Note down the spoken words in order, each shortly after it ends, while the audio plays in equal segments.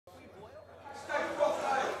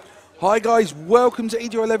Hi guys, welcome to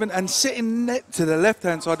EGL11, and sitting to the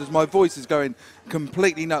left-hand side as my voice is going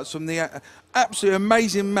completely nuts from the absolutely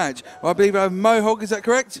amazing match. I believe I have Mohog, is that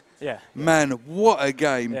correct? Yeah. Man, what a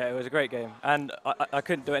game. Yeah, it was a great game, and I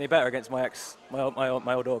couldn't do any better against my old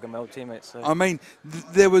org and my old teammates. So. I mean,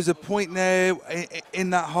 there was a point there in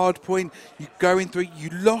that hard point, you going through, you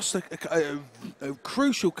lost a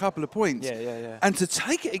crucial couple of points. Yeah. And to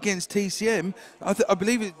take it against TCM, I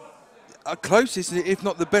believe it, closest, if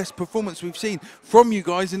not the best performance we've seen from you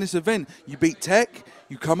guys in this event. You beat Tech,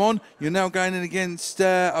 you come on, you're now going in against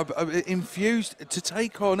Infused to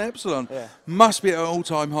take on Epsilon. Yeah. Must be at an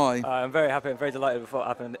all-time high. I'm very happy and very delighted with what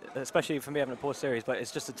happened, especially for me having a poor series, but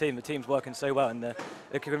it's just the team. The team's working so well, and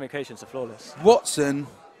the communications are flawless. Watson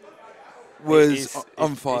was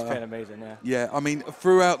on fire. He's playing amazing, yeah. Yeah, I mean,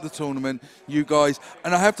 throughout the tournament, you guys,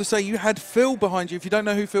 and I have to say, you had Phil behind you. If you don't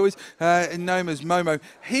know who Phil is, know him as Momo.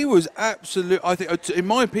 He was absolute, I think, in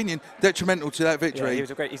my opinion, detrimental to that victory. Yeah, he was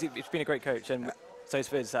a great. He's been a great coach, and so is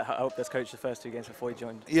Fizz. I helped us coach the first 2 games before he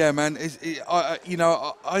joined. Yeah, man.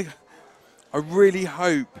 I really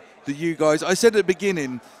hope that you guys. I said at the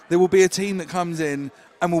beginning, there will be a team that comes in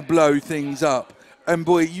and will blow things up. And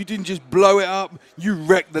boy, you didn't just blow it up, you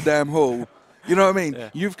wrecked the damn hall. You know what I mean?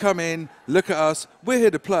 Yeah. You've come in, look at us, we're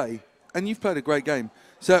here to play, and you've played a great game.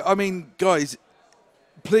 So, I mean, guys,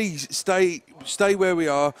 please stay where we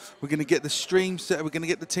are. We're going to get the stream set, we're going to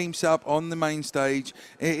get the team set up on the main stage.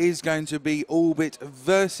 It is going to be Orbit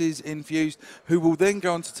versus Infused, who will then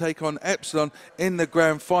go on to take on Epsilon in the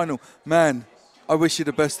grand final. Man, I wish you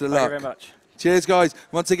the best of luck. Thank you very much. Cheers, guys.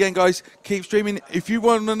 Once again, guys, keep streaming. If you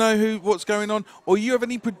want to know what's going on, or you have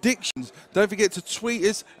any predictions, don't forget to tweet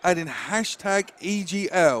us, add in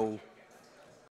 #EGL.